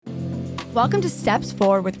Welcome to Steps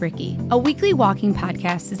Forward with Ricky, a weekly walking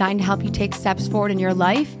podcast designed to help you take steps forward in your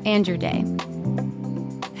life and your day.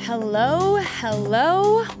 Hello.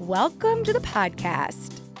 Welcome to the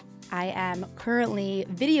podcast. I am currently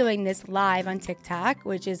videoing this live on TikTok,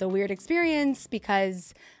 which is a weird experience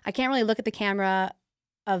because I can't really look at the camera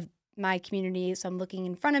of my community, so I'm looking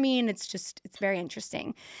in front of me, and it's very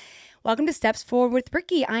interesting. Welcome to Steps Forward with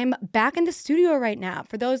Ricky. I'm back in the studio right now.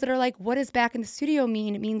 For those that are like, what does back in the studio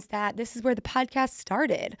mean? It means that this is where the podcast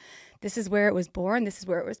started. This is where it was born. This is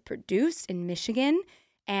where it was produced in Michigan.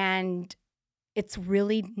 And it's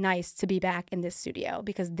really nice to be back in this studio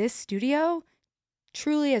because this studio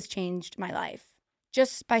truly has changed my life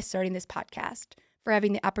just by starting this podcast, for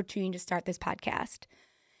having the opportunity to start this podcast.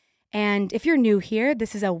 And if you're new here,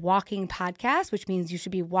 this is a walking podcast, which means you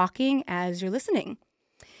should be walking as you're listening.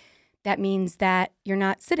 That means that you're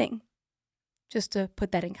not sitting, just to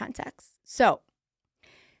put that in context. So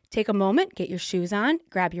take a moment, get your shoes on,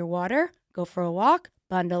 grab your water, go for a walk,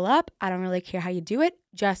 bundle up. I don't really care how you do it,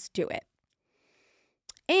 just do it.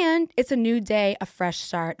 And it's a new day, a fresh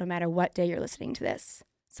start, no matter what day you're listening to this.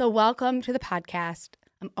 So welcome to the podcast.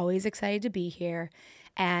 I'm always excited to be here.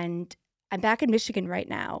 And I'm back in Michigan right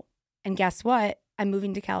now. And guess what? I'm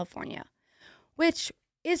moving to California, which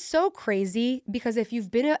is so crazy because if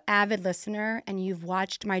you've been an avid listener and you've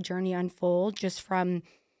watched my journey unfold just from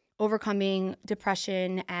overcoming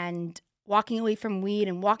depression and walking away from weed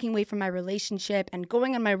and walking away from my relationship and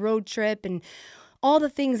going on my road trip and all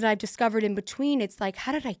the things that I've discovered in between, it's like,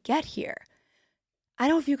 how did I get here? I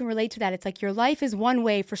don't know if you can relate to that. It's like your life is one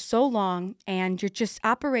way for so long and you're just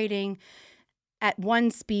operating at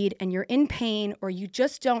one speed and you're in pain, or you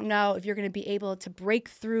just don't know if you're going to be able to break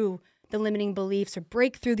through the limiting beliefs or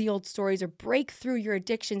break through the old stories or break through your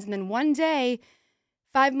addictions. And then one day,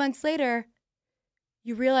 5 months later,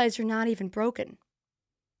 you realize you're not even broken.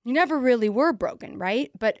 You never really were broken,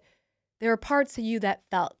 right? But there are parts of you that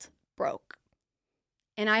felt broke.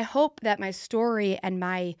 And I hope that my story and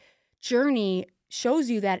my journey shows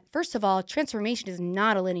you that, first of all, transformation is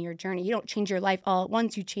not a linear journey. You don't change your life all at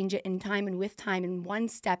once. You change it in time and with time and one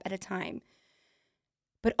step at a time.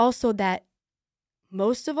 But also that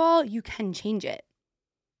most of all, you can change it.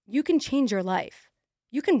 You can change your life.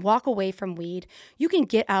 You can walk away from weed. You can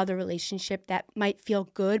get out of the relationship that might feel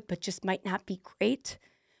good, but just might not be great.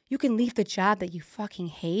 You can leave the job that you fucking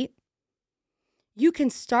hate. You can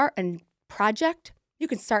start a project. You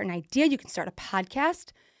can start an idea. You can start a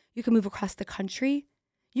podcast. You can move across the country.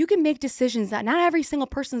 You can make decisions that not every single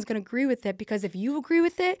person is going to agree with it, because if you agree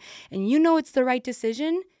with it and you know it's the right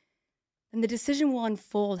decision, then the decision will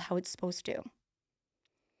unfold how it's supposed to.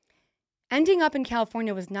 Ending up in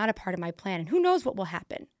California was not a part of my plan, and who knows what will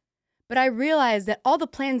happen. But I realized that all the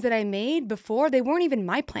plans that I made before, they weren't even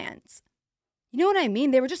my plans. You know what I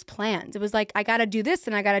mean? They were just plans. It was like, I got to do this,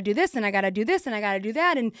 and I got to do this, and I got to do this, and I got to do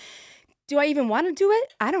that. And do I even want to do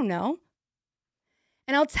it? I don't know.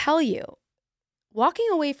 And I'll tell you, walking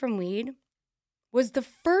away from weed was the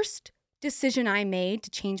first decision I made to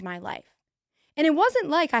change my life. And it wasn't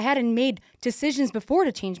like I hadn't made decisions before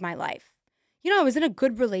to change my life. You know, I was in a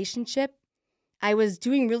good relationship. I was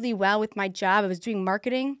doing really well with my job. I was doing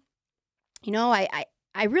marketing. You know, I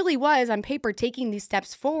really was on paper taking these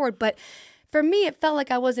steps forward. But for me, it felt like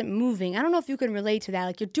I wasn't moving. I don't know if you can relate to that.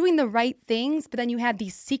 Like, you're doing the right things, but then you have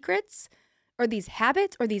these secrets or these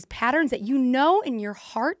habits or these patterns that you know in your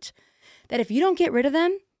heart that if you don't get rid of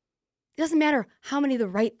them, it doesn't matter how many of the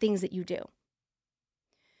right things that you do.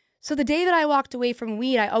 So the day that I walked away from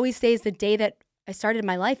weed, I always say is the day that I started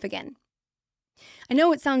my life again. I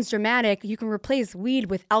know it sounds dramatic. You can replace weed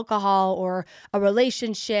with alcohol or a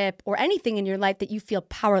relationship or anything in your life that you feel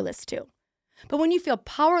powerless to. But when you feel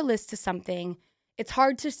powerless to something, it's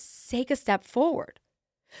hard to take a step forward.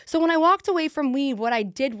 So when I walked away from weed, what I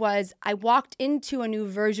did was I walked into a new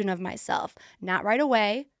version of myself. Not right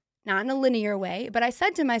away, not in a linear way, but I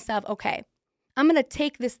said to myself, okay, I'm going to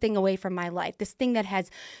take this thing away from my life, this thing that has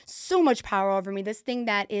so much power over me, this thing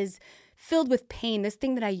that is filled with pain, this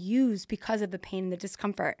thing that I use because of the pain and the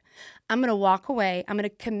discomfort. I'm going to walk away. I'm going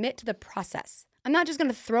to commit to the process. I'm not just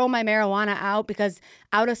going to throw my marijuana out because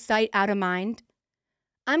out of sight, out of mind.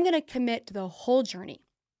 I'm going to commit to the whole journey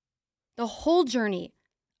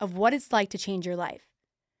of what it's like to change your life.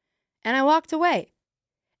 And I walked away.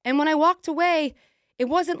 And when I walked away, it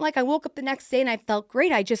wasn't like I woke up the next day and I felt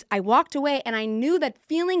great. I walked away and I knew that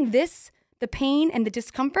feeling this, the pain and the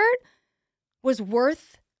discomfort, was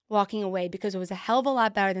worth walking away because it was a hell of a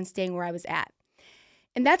lot better than staying where I was at.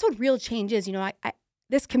 And that's what real change is. You know,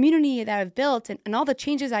 this community that I've built and all the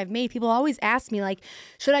changes I've made, people always ask me, like,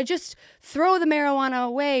 should I just throw the marijuana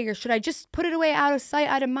away, or should I just put it away out of sight,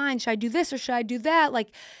 out of mind? Should I do this or should I do that?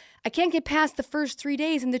 Like, I can't get past the first 3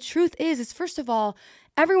 days. And the truth is first of all,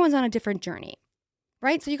 everyone's on a different journey,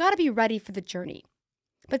 right? So you got to be ready for the journey.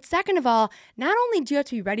 But second of all, not only do you have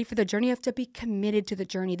to be ready for the journey, you have to be committed to the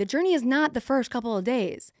journey. The journey is not the first couple of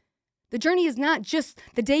days. The journey is not just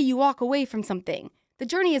the day you walk away from something. The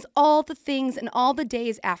journey is all the things and all the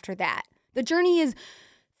days after that. The journey is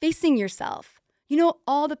facing yourself. You know,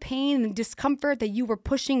 all the pain and discomfort that you were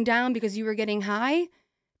pushing down because you were getting high,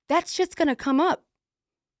 that's just going to come up.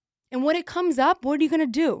 And when it comes up, what are you going to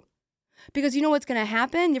do? Because you know what's going to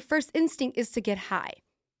happen? Your first instinct is to get high.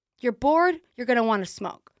 You're bored, you're going to want to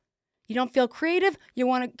smoke. You don't feel creative, you're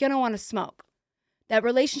going to want to smoke. That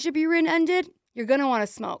relationship you were in ended, you're going to want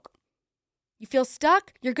to smoke. You feel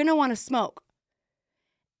stuck, you're going to want to smoke.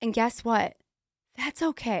 And guess what? That's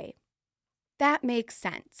okay. That makes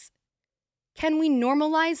sense. Can we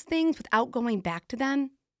normalize things without going back to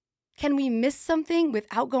them? Can we miss something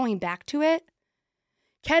without going back to it?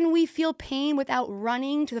 Can we feel pain without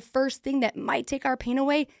running to the first thing that might take our pain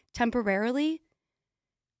away temporarily?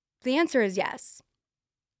 The answer is yes.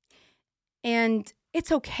 And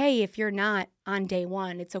it's okay if you're not on day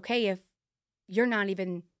one. It's okay if you're not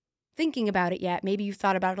even thinking about it yet. Maybe you've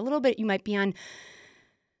thought about it a little bit. You might be on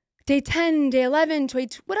day 10, day 11,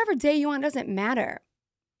 whatever day you want, doesn't matter.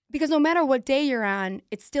 Because no matter what day you're on,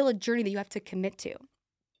 it's still a journey that you have to commit to.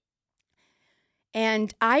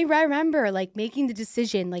 And I remember like making the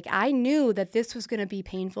decision, like I knew that this was going to be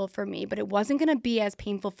painful for me, but it wasn't going to be as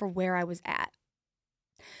painful for where I was at.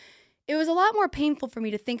 It was a lot more painful for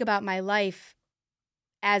me to think about my life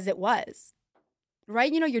as it was,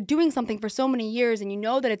 right? You know, you're doing something for so many years and you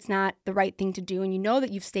know that it's not the right thing to do and you know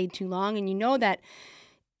that you've stayed too long and you know that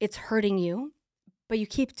it's hurting you, but you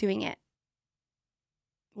keep doing it.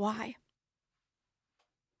 Why?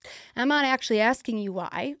 I'm not actually asking you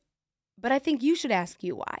why, but I think you should ask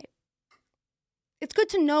you why. It's good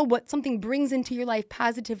to know what something brings into your life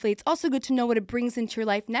positively. It's also good to know what it brings into your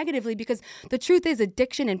life negatively, because the truth is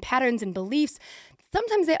addiction and patterns and beliefs,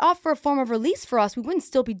 sometimes they offer a form of release for us. We wouldn't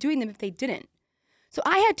still be doing them if they didn't. So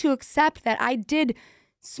I had to accept that I did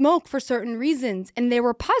smoke for certain reasons, and there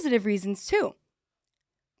were positive reasons too.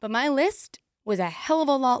 But my list was a hell of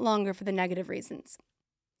a lot longer for the negative reasons.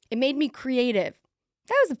 It made me creative.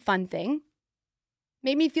 That was a fun thing.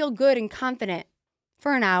 Made me feel good and confident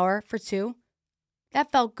for an hour, for 2.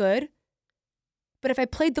 That felt good. But if I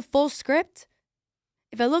played the full script,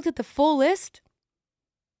 if I looked at the full list,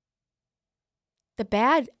 the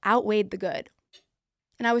bad outweighed the good.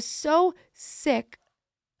 And I was so sick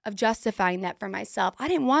of justifying that for myself. I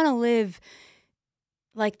didn't want to live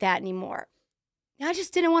like that anymore. I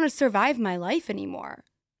just didn't want to survive my life anymore.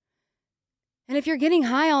 And if you're getting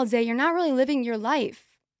high all day, you're not really living your life.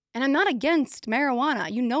 And I'm not against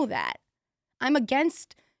marijuana. You know that. I'm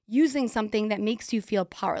against using something that makes you feel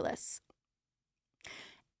powerless.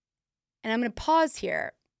 And I'm going to pause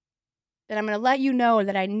here. And I'm going to let you know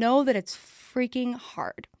that I know that it's freaking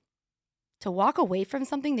hard to walk away from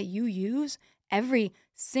something that you use every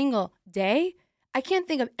single day. I can't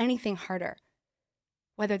think of anything harder.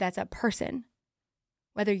 Whether that's a person,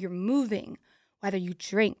 whether you're moving, whether you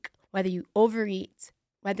drink, whether you overeat,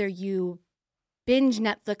 whether you binge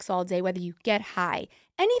Netflix all day, whether you get high,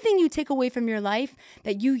 anything you take away from your life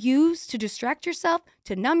that you use to distract yourself,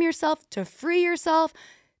 to numb yourself, to free yourself,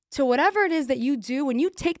 to whatever it is that you do, when you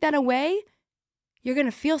take that away, you're going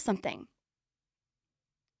to feel something.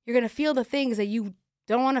 You're going to feel the things that you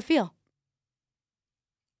don't want to feel.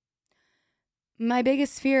 My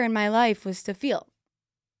biggest fear in my life was to feel.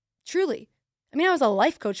 Truly. I mean, I was a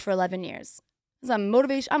life coach for 11 years. I'm a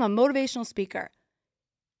motivational speaker.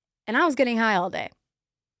 And I was getting high all day.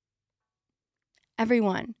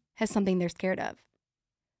 Everyone has something they're scared of.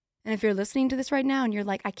 And if you're listening to this right now and you're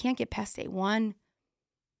like, I can't get past day 1,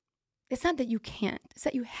 it's not that you can't. It's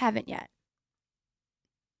that you haven't yet.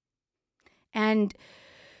 And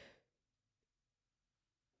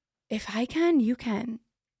if I can, you can.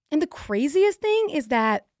 And the craziest thing is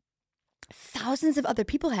that thousands of other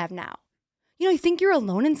people have now. You know, you think you're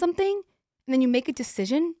alone in something, and then you make a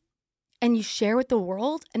decision, and you share with the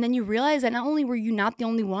world, and then you realize that not only were you not the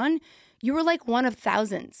only one, you were like one of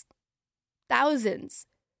thousands. Thousands.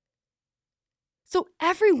 So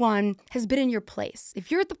everyone has been in your place.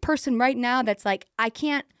 If you're the person right now that's like, I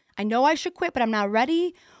know I should quit, but I'm not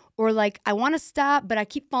ready, or like, I want to stop, but I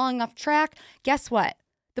keep falling off track, guess what?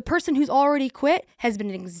 The person who's already quit has been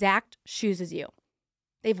in exact shoes as you.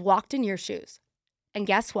 They've walked in your shoes. And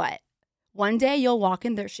guess what? One day you'll walk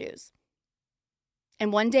in their shoes.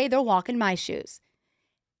 And one day they'll walk in my shoes.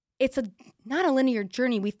 It's not a linear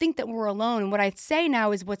journey. We think that we're alone. And what I say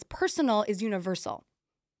now is what's personal is universal.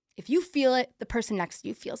 If you feel it, the person next to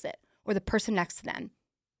you feels it, or the person next to them.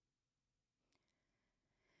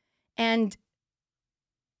 And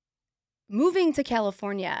moving to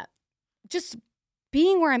California, just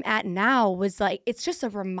being where I'm at now was like, it's just a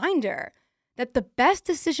reminder that the best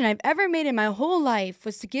decision I've ever made in my whole life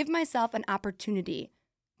was to give myself an opportunity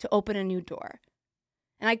to open a new door.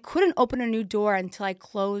 And I couldn't open a new door until I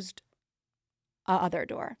closed a other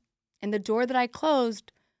door. And the door that I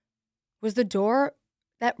closed was the door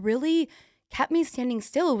that really kept me standing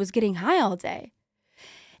still. It was getting high all day.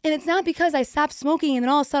 And it's not because I stopped smoking and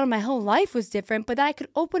then all of a sudden my whole life was different, but that I could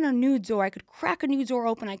open a new door. I could crack a new door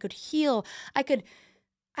open. I could heal. I could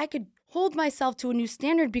hold myself to a new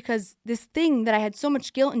standard because this thing that I had so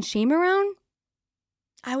much guilt and shame around,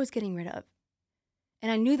 I was getting rid of.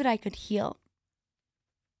 And I knew that I could heal.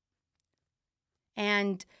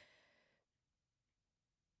 And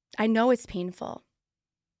I know it's painful.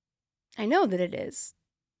 I know that it is.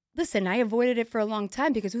 Listen, I avoided it for a long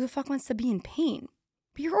time because who the fuck wants to be in pain?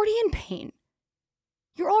 But you're already in pain.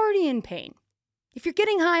 You're already in pain. If you're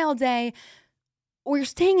getting high all day, or you're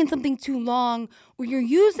staying in something too long, or you're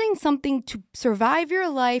using something to survive your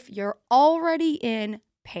life, you're already in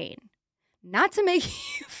pain. Not to make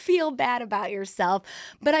you feel bad about yourself,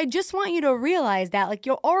 but I just want you to realize that like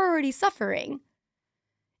you're already suffering.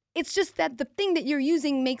 It's just that the thing that you're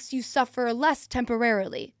using makes you suffer less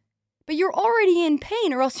temporarily. But you're already in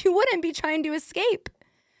pain, or else you wouldn't be trying to escape.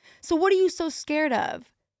 So what are you so scared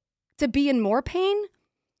of? To be in more pain?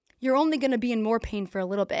 You're only going to be in more pain for a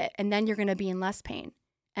little bit, and then you're going to be in less pain,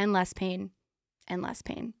 and less pain, and less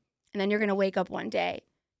pain. And then you're going to wake up one day,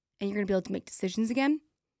 and you're going to be able to make decisions again.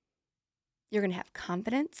 You're going to have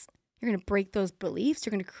confidence. You're going to break those beliefs.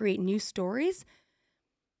 You're going to create new stories.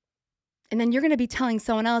 And then you're going to be telling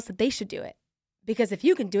someone else that they should do it. Because if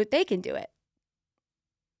you can do it, they can do it.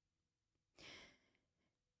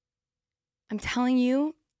 I'm telling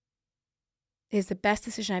you, it is the best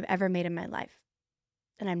decision I've ever made in my life.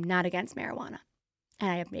 And I'm not against marijuana. And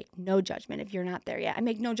I make no judgment if you're not there yet. I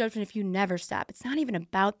make no judgment if you never stop. It's not even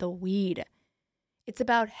about the weed. It's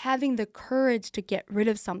about having the courage to get rid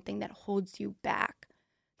of something that holds you back,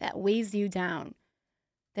 that weighs you down,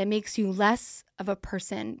 that makes you less of a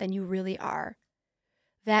person than you really are,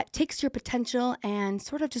 that takes your potential and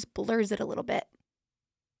sort of just blurs it a little bit.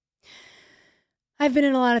 I've been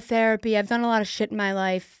in a lot of therapy. I've done a lot of shit in my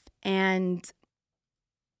life. And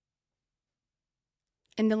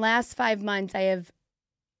in the last 5 months, I have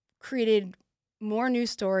created more new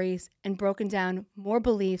stories and broken down more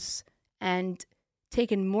beliefs and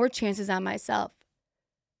taken more chances on myself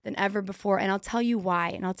than ever before. And I'll tell you why,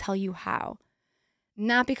 and I'll tell you how.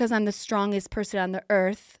 Not because I'm the strongest person on the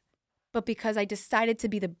earth, but because I decided to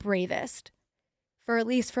be the bravest, for at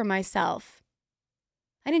least for myself.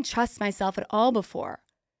 I didn't trust myself at all before.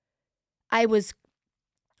 I was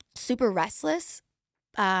super restless,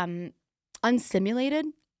 unstimulated,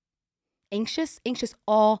 anxious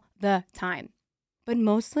all the time, but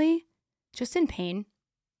mostly just in pain.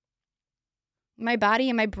 My body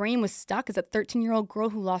and my brain was stuck as a 13-year-old girl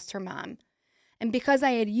who lost her mom. And because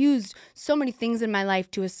I had used so many things in my life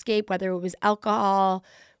to escape, whether it was alcohol,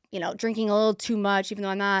 drinking a little too much, even though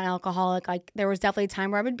I'm not an alcoholic, like there was definitely a time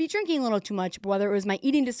where I would be drinking a little too much, but whether it was my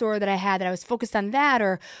eating disorder that I had, that I was focused on that,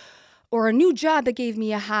 or a new job that gave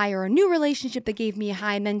me a high, or a new relationship that gave me a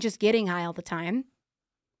high, and then just getting high all the time.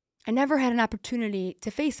 I never had an opportunity to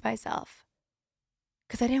face myself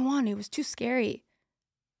because I didn't want to. It was too scary.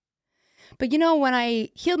 But when I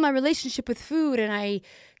healed my relationship with food and I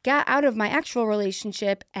got out of my actual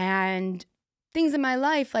relationship and things in my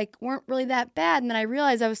life weren't really that bad, and then I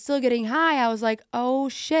realized I was still getting high, I was like, oh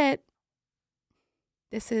shit,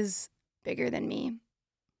 this is bigger than me.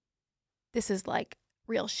 This is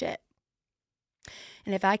real shit.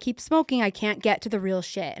 And if I keep smoking, I can't get to the real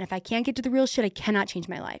shit. And if I can't get to the real shit, I cannot change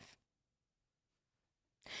my life.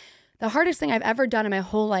 The hardest thing I've ever done in my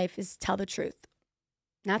whole life is tell the truth.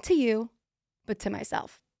 Not to you, but to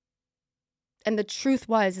myself. And the truth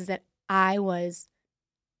is that I was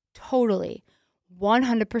totally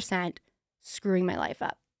 100% screwing my life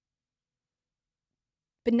up.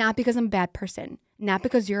 But not because I'm a bad person, not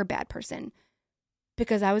because you're a bad person,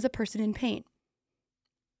 because I was a person in pain.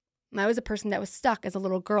 I was a person that was stuck as a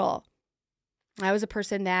little girl. I was a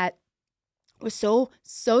person that was so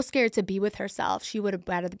scared to be with herself. She would have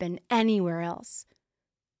rather been anywhere else,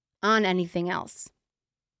 on anything else.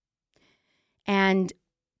 And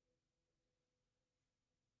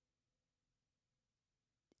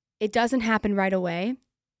it doesn't happen right away.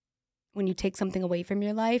 when you take something away from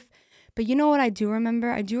your life. But you know what I do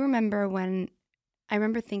remember? I do remember when I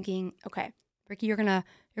remember thinking, okay, Ricky, you're gonna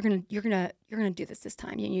do this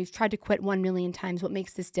time. You've tried to quit 1 million times. What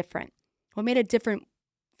makes this different? What made it different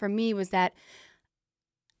for me was that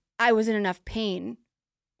I was in enough pain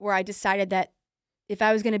where I decided that if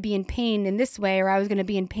I was going to be in pain in this way or I was going to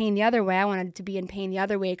be in pain the other way, I wanted to be in pain the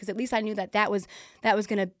other way because at least I knew that was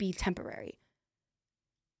going to be temporary.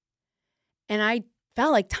 And I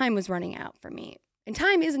felt like time was running out for me. And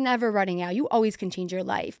time is never running out. You always can change your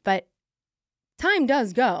life, but time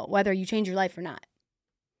does go whether you change your life or not.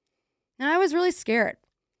 And I was really scared.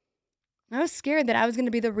 I was scared that I was going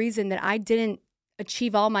to be the reason that I didn't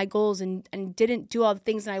achieve all my goals and didn't do all the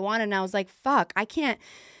things that I wanted. And I was like, fuck, I can't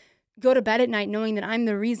go to bed at night knowing that I'm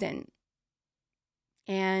the reason.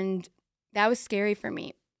 And that was scary for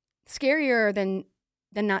me. Scarier than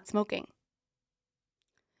not smoking.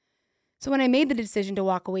 So when I made the decision to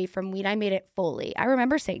walk away from weed, I made it fully. I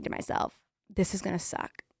remember saying to myself, this is going to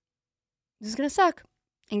suck. This is going to suck.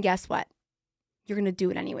 And guess what? You're going to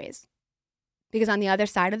do it anyways. Because on the other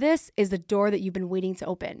side of this is the door that you've been waiting to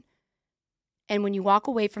open. And when you walk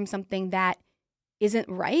away from something that isn't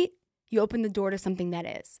right, you open the door to something that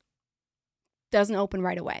is. Doesn't open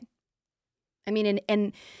right away. I mean,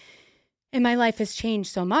 and my life has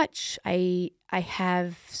changed so much. I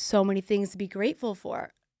have so many things to be grateful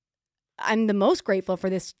for. I'm the most grateful for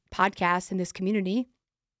this podcast and this community.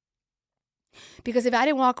 Because if I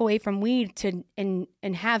didn't walk away from weed and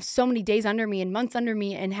have so many days under me and months under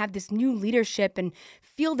me and have this new leadership and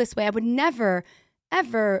feel this way, I would never,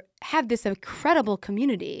 ever have this incredible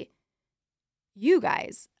community. You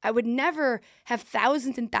guys, I would never have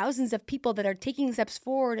thousands and thousands of people that are taking steps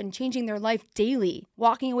forward and changing their life daily,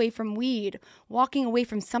 walking away from weed, walking away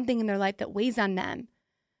from something in their life that weighs on them.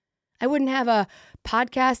 I wouldn't have a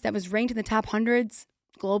podcast that was ranked in the top hundreds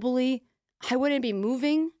globally. I wouldn't be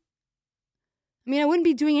moving. I mean, I wouldn't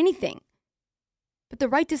be doing anything. But the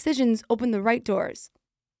right decisions open the right doors.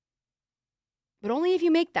 But only if you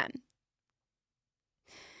make them.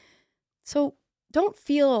 So don't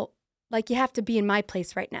feel like you have to be in my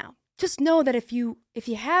place right now. Just know that if you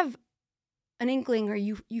have an inkling or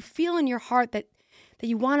you feel in your heart that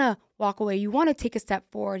you want to walk away, you want to take a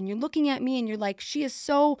step forward, and you're looking at me and you're like, she is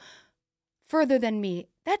so further than me.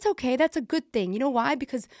 That's okay. That's a good thing. You know why?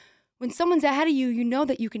 Because when someone's ahead of you, you know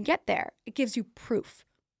that you can get there. It gives you proof.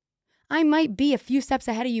 I might be a few steps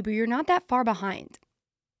ahead of you, but you're not that far behind.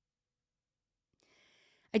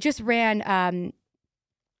 I just ran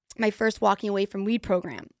my first walking away from weed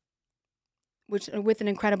program, with an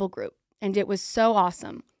incredible group. And it was so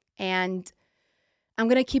awesome. And I'm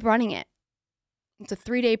going to keep running it. It's a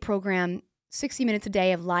 3-day program, 60 minutes a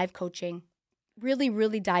day of live coaching, really,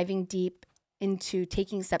 really diving deep into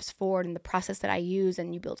taking steps forward in the process that I use,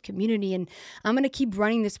 and you build community. And I'm going to keep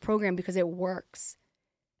running this program because it works.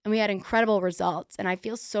 And we had incredible results. And I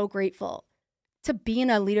feel so grateful to be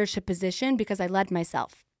in a leadership position because I led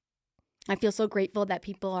myself. I feel so grateful that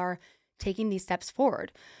people are taking these steps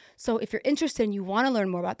forward. So if you're interested and you want to learn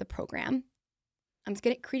more about the program, I'm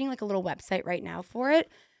creating like a little website right now for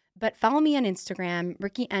it. But follow me on Instagram,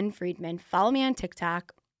 Ricky N. Friedman. Follow me on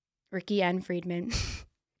TikTok, Ricky N. Friedman.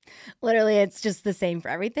 Literally, it's just the same for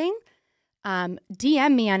everything.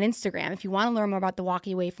 DM me on Instagram if you want to learn more about the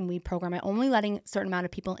Walking Away from Weed program. I'm only letting a certain amount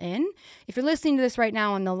of people in. If you're listening to this right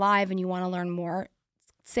now on the live and you want to learn more,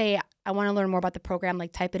 say, I want to learn more about the program,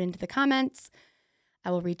 like type it into the comments. I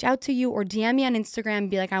will reach out to you, or DM me on Instagram and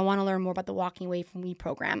be like, I want to learn more about the Walking Away from Weed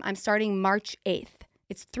program. I'm starting March 8th.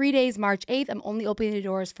 It's 3 days, March 8th. I'm only opening the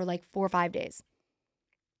doors for like 4 or 5 days.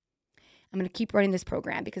 I'm going to keep running this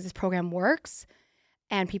program because this program works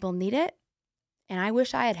and people need it. And I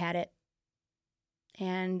wish I had it.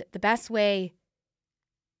 And the best way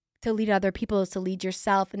to lead other people is to lead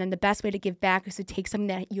yourself. And then the best way to give back is to take something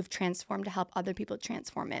that you've transformed to help other people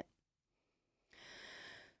transform it.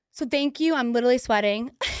 So thank you. I'm literally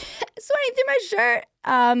sweating. Sweating through my shirt.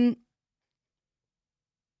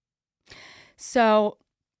 So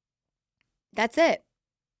that's it.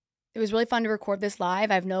 It was really fun to record this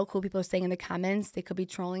live. I have no clue. People are saying in the comments. They could be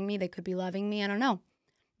trolling me. They could be loving me. I don't know.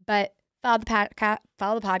 But follow the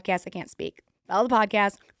podcast. I can't speak. Follow the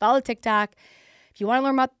podcast. Follow TikTok. If you want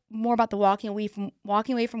to learn more about the Walking Away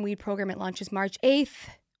from Weed program, it launches March 8th,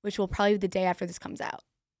 which will probably be the day after this comes out.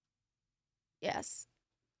 Yes.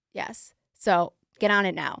 So get on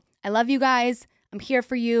it now. I love you guys. I'm here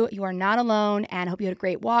for you. You are not alone, and I hope you had a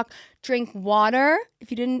great walk. Drink water.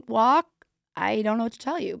 If you didn't walk, I don't know what to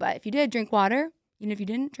tell you, but if you did, drink water. Even if you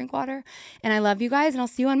didn't, drink water. And I love you guys, and I'll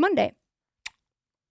see you on Monday.